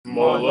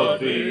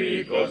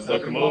Молодий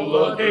козак,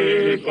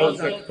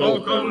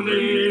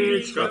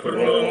 полковничка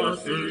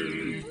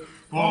просить,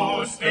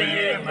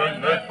 пусти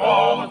мене,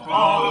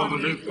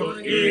 полковнику,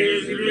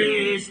 із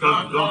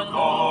війська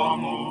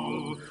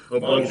додому.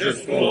 Бо вже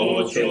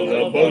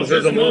скучила, бо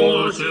вже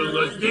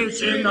змучилась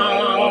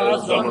дівчина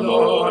за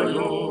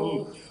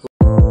мною.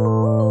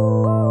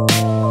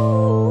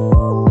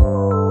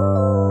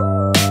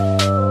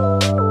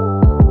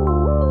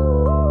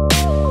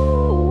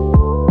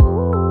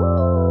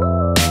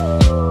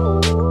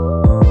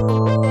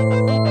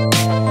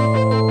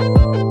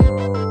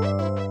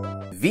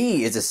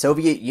 V is a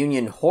Soviet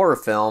Union horror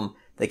film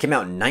that came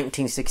out in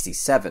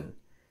 1967.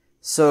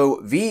 So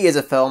V is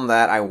a film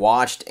that I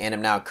watched and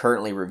am now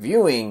currently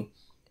reviewing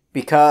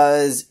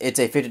because it's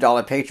a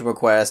 $50 patron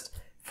request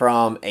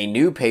from a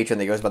new patron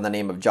that goes by the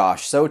name of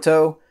Josh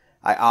Soto.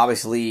 I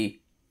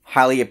obviously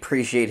highly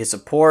appreciate his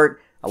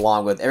support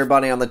along with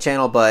everybody on the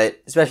channel,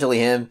 but especially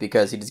him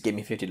because he just gave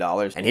me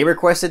 $50 and he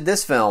requested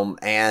this film,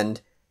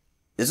 and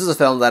this is a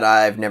film that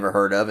I've never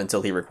heard of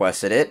until he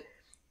requested it.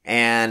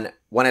 And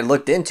when I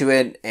looked into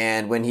it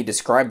and when he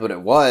described what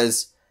it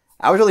was,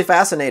 I was really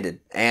fascinated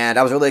and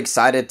I was really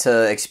excited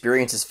to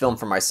experience this film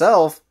for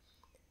myself.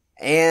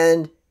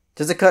 And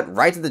just to cut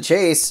right to the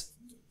chase,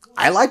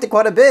 I liked it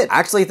quite a bit. I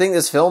actually think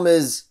this film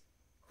is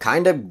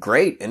kind of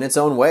great in its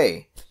own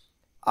way.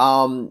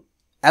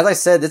 As I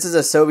said, this is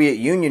a Soviet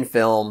Union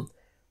film,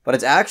 but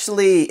it's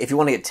actually, if you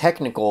want to get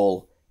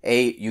technical,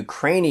 a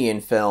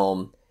Ukrainian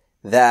film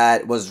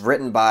that was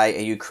written by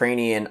a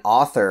Ukrainian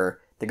author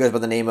that goes by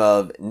the name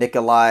of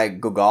Nikolai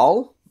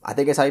Gogol, I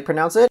think is how you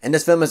pronounce it. And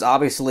this film is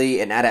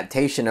obviously an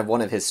adaptation of one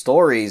of his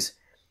stories.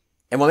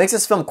 And what makes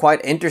this film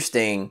quite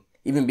interesting,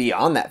 even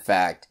beyond that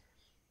fact,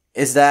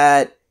 is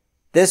that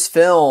this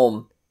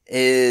film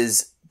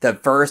is the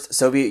first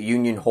Soviet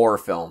Union horror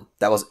film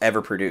that was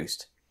ever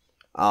produced.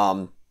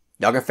 Y'all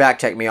can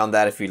fact check me on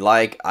that if you'd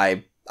like.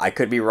 I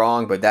could be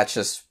wrong, but that's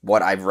just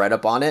what I've read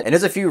up on it. And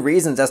there's a few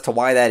reasons as to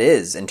why that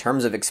is, in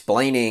terms of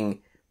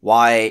explaining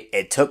why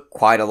it took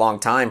quite a long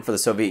time for the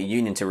Soviet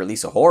Union to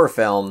release a horror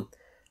film.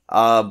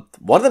 One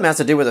of them has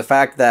to do with the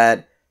fact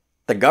that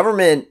the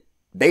government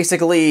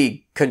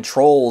basically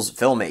controls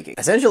filmmaking.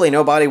 Essentially,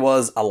 nobody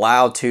was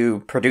allowed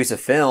to produce a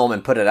film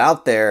and put it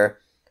out there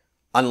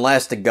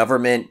unless the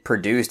government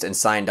produced and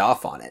signed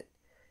off on it.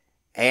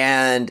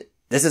 And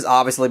this is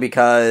obviously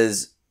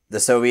because the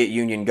Soviet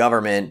Union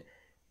government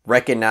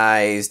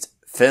recognized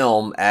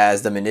film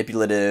as the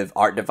manipulative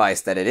art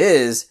device that it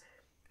is,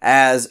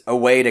 as a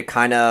way to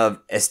kind of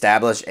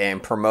establish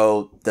and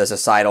promote the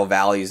societal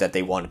values that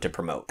they wanted to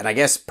promote. And I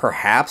guess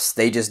perhaps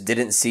they just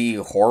didn't see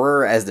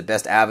horror as the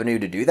best avenue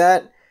to do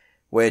that,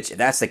 which if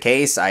that's the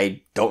case,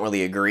 I don't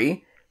really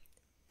agree.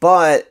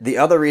 But the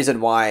other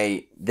reason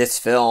why this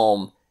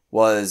film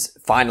was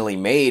finally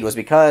made was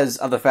because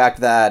of the fact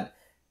that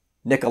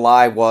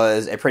Nikolai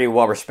was a pretty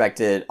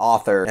well-respected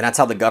author, and that's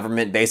how the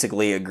government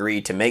basically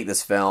agreed to make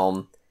this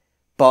film.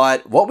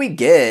 But what we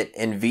get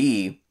in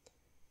V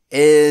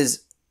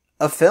is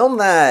a film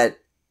that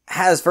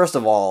has, first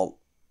of all,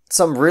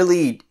 some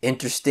really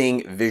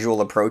interesting visual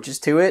approaches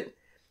to it,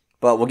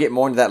 but we'll get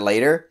more into that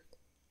later.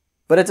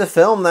 But it's a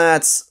film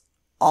that's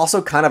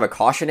also kind of a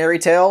cautionary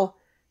tale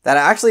that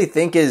I actually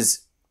think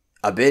is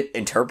a bit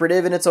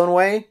interpretive in its own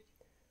way.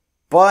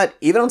 But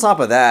even on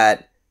top of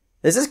that,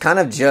 this is kind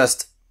of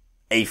just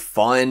a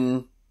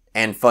fun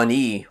and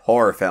funny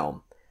horror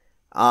film.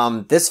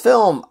 This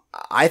film,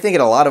 I think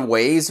in a lot of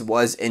ways,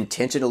 was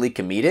intentionally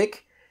comedic.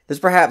 There's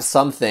perhaps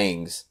some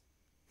things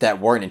that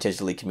weren't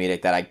intentionally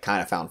comedic that I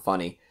kind of found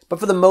funny.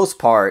 But for the most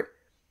part,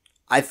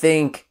 I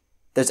think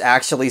there's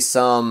actually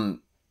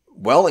some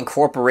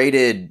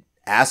well-incorporated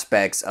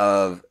aspects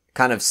of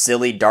kind of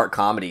silly, dark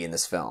comedy in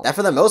this film. That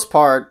for the most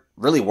part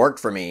really worked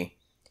for me.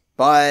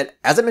 But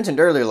as I mentioned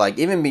earlier, like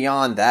even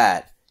beyond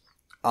that,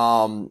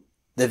 the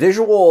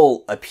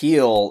visual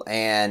appeal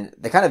and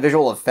the kind of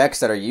visual effects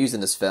that are used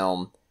in this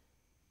film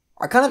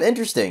are kind of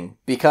interesting,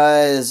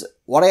 because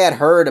what I had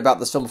heard about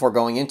this film before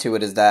going into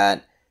it is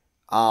that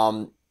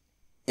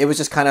it was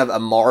just kind of a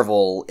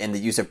marvel in the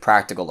use of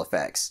practical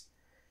effects.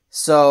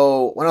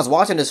 So when I was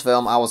watching this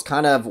film, I was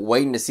kind of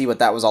waiting to see what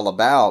that was all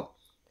about.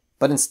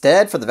 But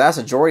instead, for the vast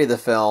majority of the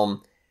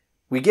film,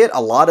 we get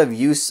a lot of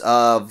use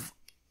of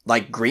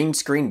like green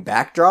screen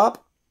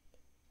backdrop.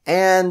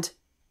 And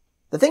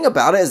the thing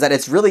about it is that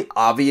it's really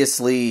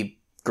obviously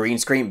green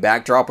screen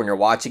backdrop when you're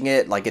watching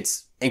it. Like,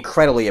 it's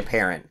incredibly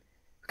apparent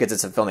because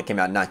it's a film that came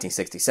out in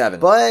 1967.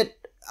 But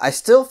I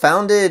still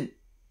found it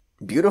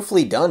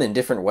beautifully done in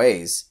different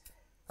ways.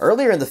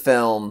 Earlier in the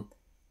film,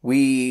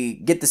 we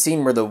get the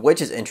scene where the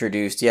witch is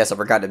introduced. Yes, I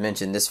forgot to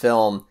mention, this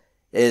film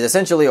is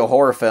essentially a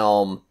horror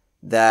film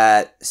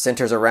that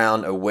centers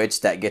around a witch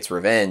that gets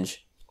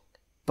revenge.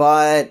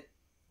 But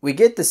we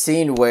get the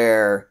scene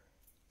where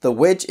the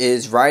witch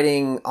is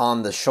riding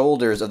on the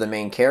shoulders of the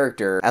main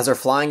character as they're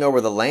flying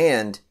over the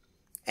land.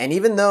 And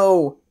even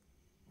though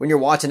when you're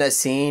watching that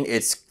scene,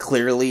 it's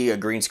clearly a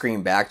green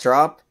screen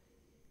backdrop,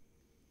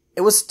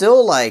 it was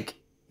still like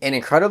an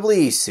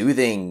incredibly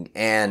soothing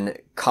and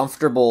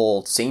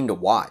comfortable scene to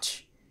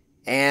watch.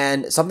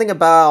 And something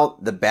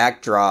about the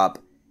backdrop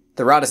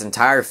throughout this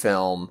entire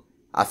film,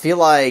 I feel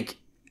like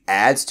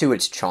adds to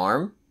its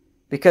charm,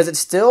 because it's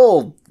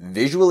still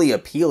visually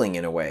appealing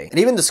in a way. And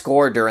even the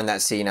score during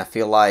that scene, I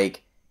feel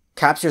like,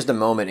 captures the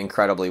moment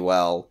incredibly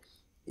well,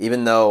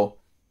 even though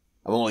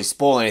I won't really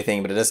spoil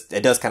anything, but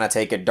it does kind of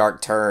take a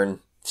dark turn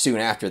soon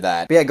after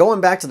that. But yeah,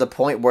 going back to the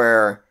point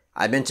where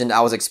I mentioned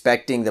I was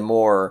expecting the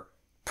more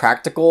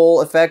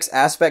practical effects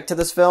aspect to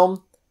this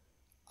film,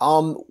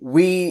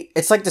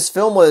 it's like this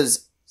film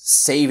was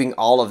saving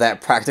all of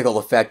that practical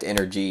effect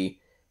energy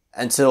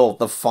until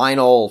the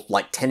final,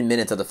 10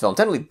 minutes of the film.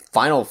 Technically,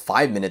 final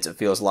 5 minutes, it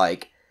feels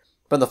like.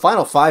 But in the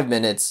final 5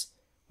 minutes,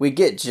 we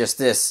get just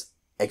this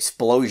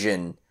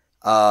explosion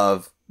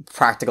of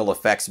practical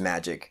effects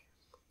magic.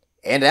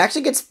 And it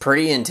actually gets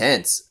pretty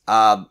intense.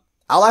 I'll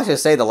actually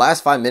say the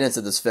last 5 minutes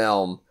of this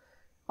film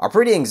are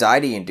pretty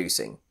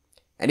anxiety-inducing.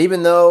 And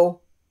even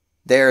though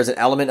there's an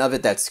element of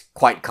it that's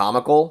quite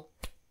comical,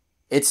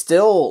 it's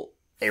still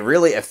a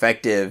really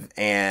effective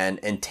and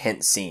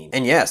intense scene.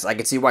 And yes, I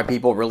can see why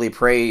people really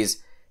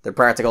praise the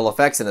practical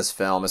effects in this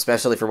film,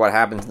 especially for what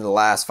happens in the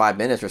last 5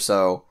 minutes or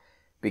so,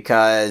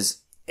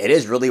 because it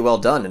is really well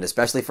done, and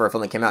especially for a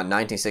film that came out in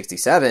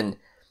 1967,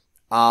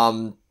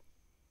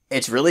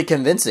 it's really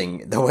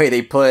convincing the way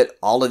they put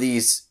all of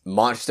these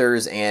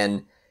monsters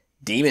and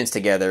demons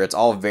together. It's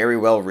all very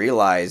well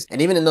realized.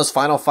 And even in those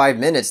final 5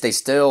 minutes, they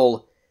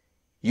still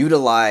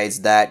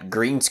utilize that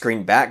green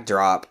screen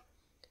backdrop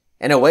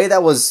in a way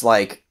that was,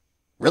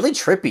 really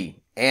trippy.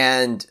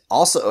 And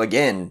also,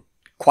 again,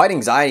 quite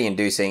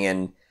anxiety-inducing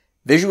and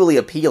visually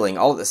appealing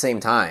all at the same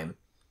time.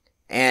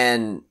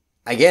 And,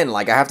 again,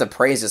 I have to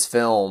praise this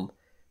film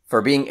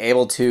for being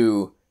able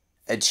to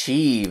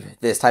achieve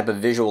this type of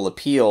visual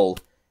appeal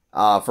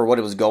for what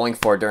it was going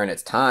for during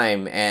its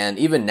time. And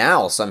even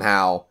now,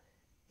 somehow,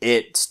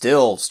 it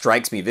still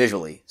strikes me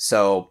visually.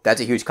 So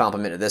that's a huge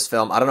compliment to this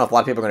film. I don't know if a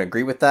lot of people are going to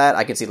agree with that.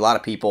 I can see a lot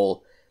of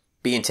people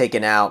being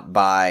taken out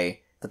by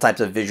the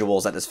types of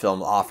visuals that this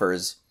film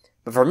offers.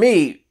 But for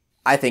me,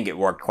 I think it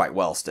worked quite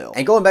well still.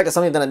 And going back to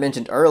something that I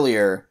mentioned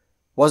earlier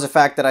was the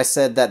fact that I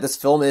said that this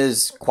film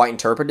is quite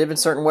interpretive in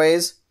certain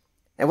ways.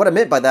 And what I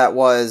meant by that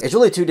was, it's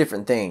really two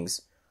different things.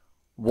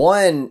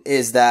 One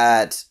is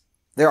that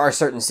there are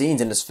certain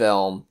scenes in this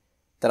film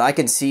that I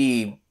can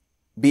see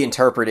be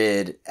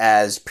interpreted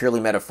as purely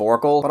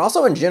metaphorical, but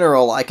also in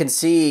general, I can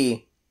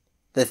see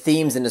the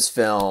themes in this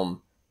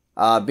film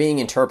being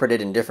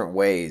interpreted in different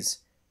ways.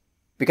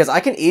 Because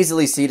I can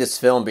easily see this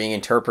film being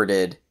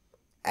interpreted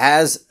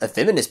as a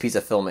feminist piece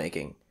of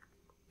filmmaking.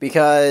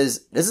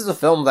 Because this is a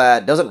film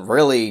that doesn't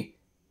really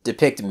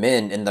depict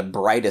men in the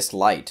brightest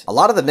light. A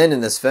lot of the men in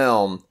this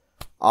film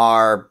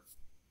are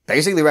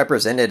basically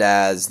represented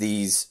as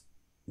these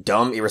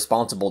dumb,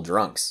 irresponsible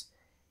drunks.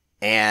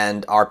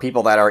 And are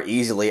people that are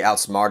easily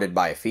outsmarted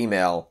by a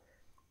female.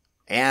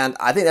 And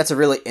I think that's a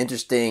really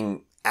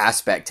interesting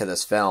aspect to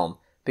this film.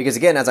 Because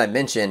again, as I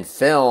mentioned,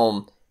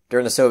 film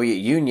during the Soviet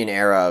Union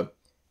era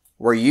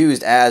were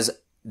used as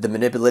the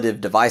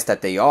manipulative device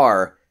that they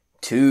are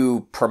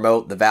to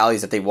promote the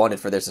values that they wanted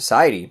for their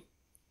society.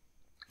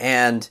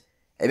 And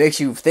it makes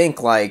you think,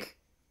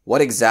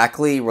 what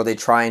exactly were they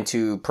trying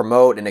to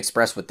promote and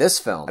express with this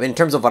film? I mean, in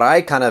terms of what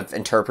I kind of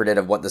interpreted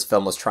of what this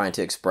film was trying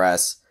to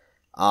express,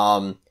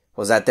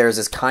 was that there's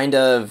a kind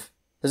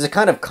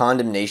of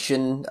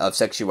condemnation of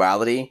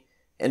sexuality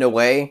in a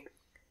way.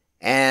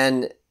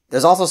 And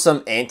there's also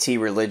some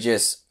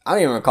anti-religious, I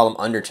don't even want to call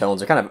them undertones,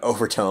 they're kind of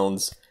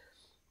overtones.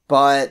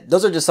 But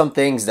those are just some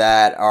things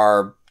that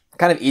are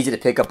kind of easy to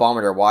pick up on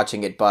when you're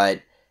watching it.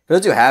 But for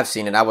those who have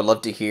seen it, I would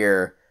love to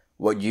hear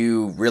what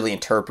you really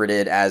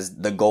interpreted as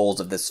the goals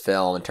of this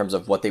film in terms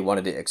of what they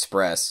wanted to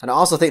express. And I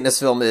also think this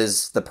film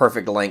is the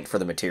perfect length for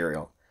the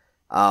material.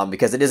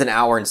 Because it is an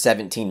hour and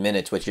 17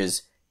 minutes, which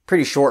is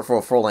pretty short for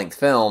a full-length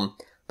film.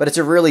 But it's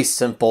a really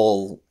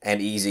simple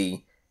and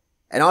easy,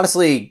 and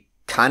honestly,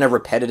 kind of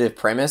repetitive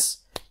premise.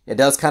 It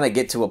does kind of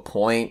get to a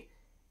point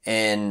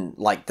in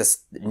this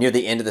near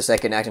the end of the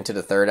second act into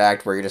the third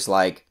act where you're just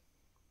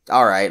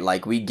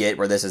alright, we get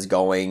where this is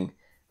going.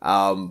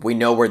 We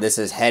know where this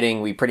is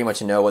heading. We pretty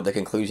much know what the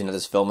conclusion of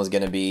this film is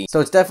going to be. So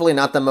it's definitely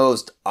not the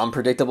most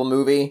unpredictable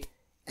movie,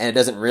 and it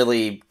doesn't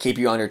really keep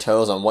you on your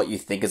toes on what you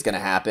think is going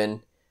to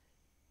happen.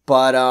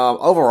 But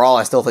overall,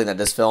 I still think that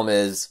this film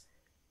is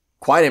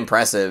quite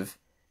impressive,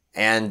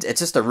 and it's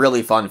just a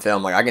really fun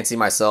film. I can see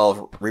myself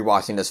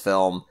rewatching this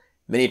film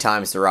many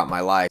times throughout my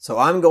life. So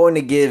I'm going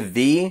to give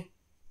V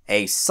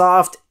a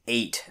soft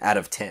 8 out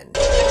of 10.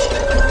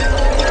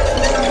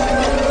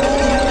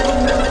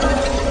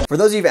 For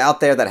those of you out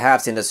there that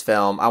have seen this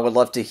film, I would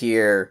love to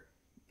hear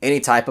any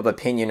type of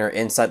opinion or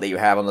insight that you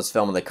have on this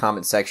film in the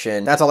comment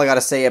section. That's all I got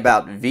to say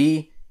about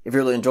V. If you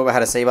really enjoyed what I had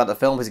to say about the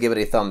film, please give it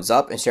a thumbs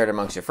up and share it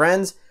amongst your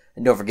friends.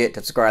 And don't forget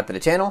to subscribe to the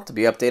channel to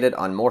be updated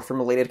on more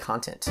film-related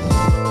content.